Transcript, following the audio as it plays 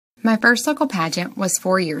My first local pageant was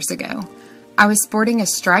 4 years ago. I was sporting a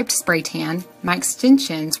striped spray tan, my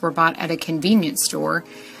extensions were bought at a convenience store,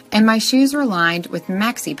 and my shoes were lined with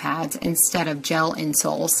maxi pads instead of gel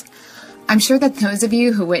insoles. I'm sure that those of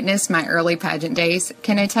you who witnessed my early pageant days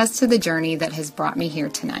can attest to the journey that has brought me here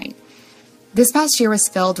tonight. This past year was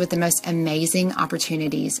filled with the most amazing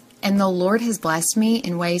opportunities, and the Lord has blessed me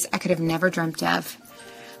in ways I could have never dreamt of.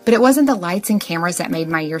 But it wasn't the lights and cameras that made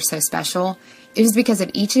my year so special. It was because of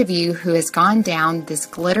each of you who has gone down this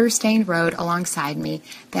glitter-stained road alongside me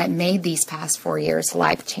that made these past 4 years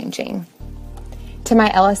life-changing. To my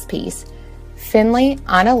LSPs, Finley,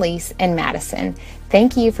 Annalise, and Madison,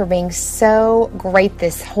 thank you for being so great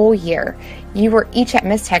this whole year. You were each at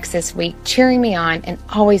Miss Texas Week cheering me on and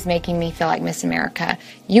always making me feel like Miss America.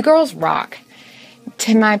 You girls rock.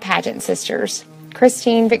 To my pageant sisters,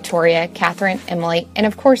 Christine, Victoria, Catherine, Emily, and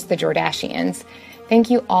of course the Jordashians, thank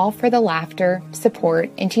you all for the laughter, support,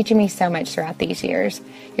 and teaching me so much throughout these years.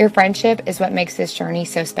 Your friendship is what makes this journey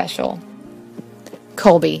so special.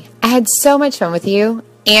 Colby, I had so much fun with you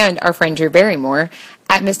and our friend Drew Barrymore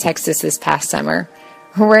at Miss Texas this past summer.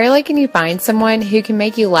 Rarely can you find someone who can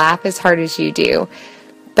make you laugh as hard as you do,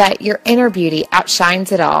 but your inner beauty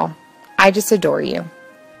outshines it all. I just adore you.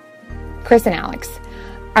 Chris and Alex,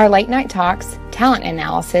 our late night talks, talent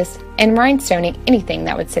analysis, and rhinestoning anything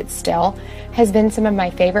that would sit still has been some of my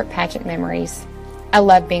favorite pageant memories. I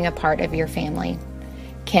love being a part of your family.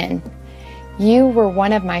 Ken, you were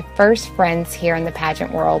one of my first friends here in the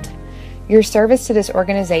pageant world. Your service to this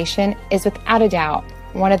organization is without a doubt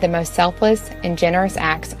one of the most selfless and generous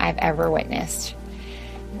acts I've ever witnessed.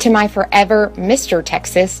 To my forever Mr.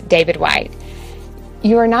 Texas, David White,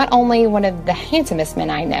 you are not only one of the handsomest men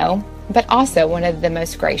I know, but also one of the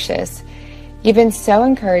most gracious. You've been so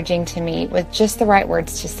encouraging to me with just the right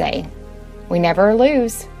words to say. We never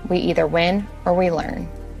lose. We either win or we learn.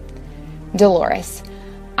 Dolores,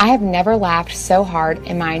 I have never laughed so hard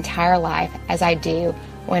in my entire life as I do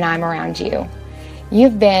when I'm around you.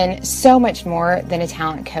 You've been so much more than a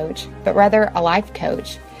talent coach, but rather a life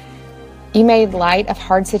coach. You made light of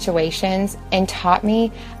hard situations and taught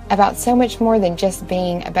me about so much more than just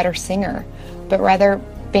being a better singer, but rather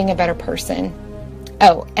being a better person.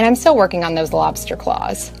 Oh, and I'm still working on those lobster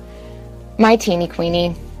claws. My teeny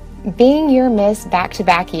queenie, being your Miss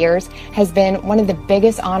back-to-back years has been one of the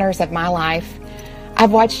biggest honors of my life.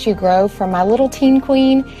 I've watched you grow from my little teen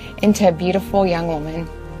queen into a beautiful young woman,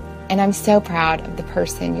 and I'm so proud of the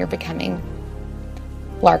person you're becoming.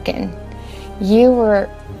 Larkin, you were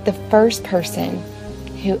the first person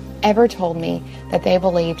who ever told me that they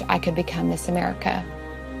believed I could become Miss America.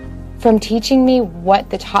 From teaching me what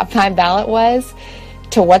the top 5 ballot was,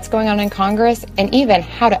 to what's going on in Congress, and even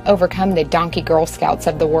how to overcome the donkey Girl Scouts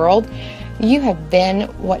of the world, you have been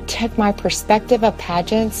what took my perspective of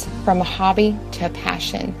pageants from a hobby to a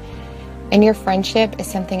passion. And your friendship is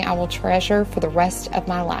something I will treasure for the rest of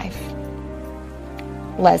my life.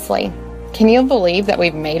 Leslie, can you believe that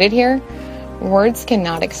we've made it here? Words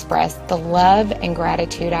cannot express the love and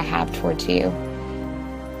gratitude I have towards you.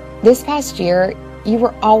 This past year, you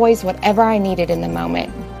were always whatever I needed in the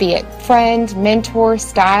moment, be it friend, mentor,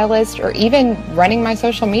 stylist, or even running my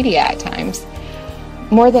social media at times.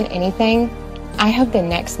 More than anything, I hope the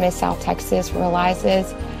next Miss South Texas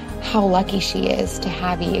realizes how lucky she is to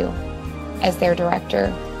have you as their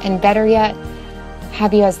director, and better yet,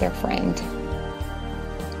 have you as their friend.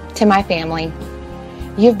 To my family,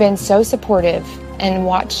 you've been so supportive and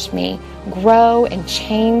watched me grow and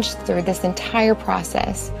change through this entire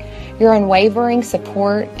process. Your unwavering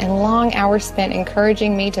support and long hours spent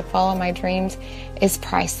encouraging me to follow my dreams is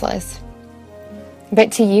priceless.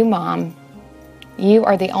 But to you, Mom, you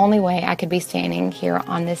are the only way I could be standing here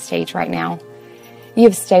on this stage right now. You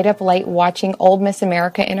have stayed up late watching old Miss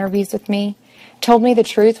America interviews with me, told me the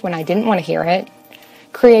truth when I didn't want to hear it,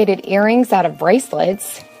 created earrings out of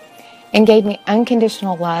bracelets, and gave me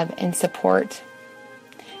unconditional love and support.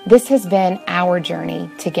 This has been our journey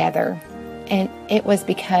together, and it was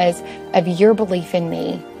because of your belief in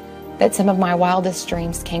me that some of my wildest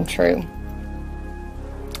dreams came true.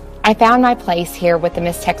 I found my place here with the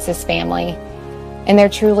Miss Texas family, and there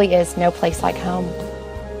truly is no place like home.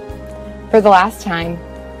 For the last time,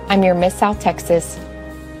 I'm your Miss South Texas,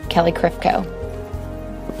 Kelly Krifko.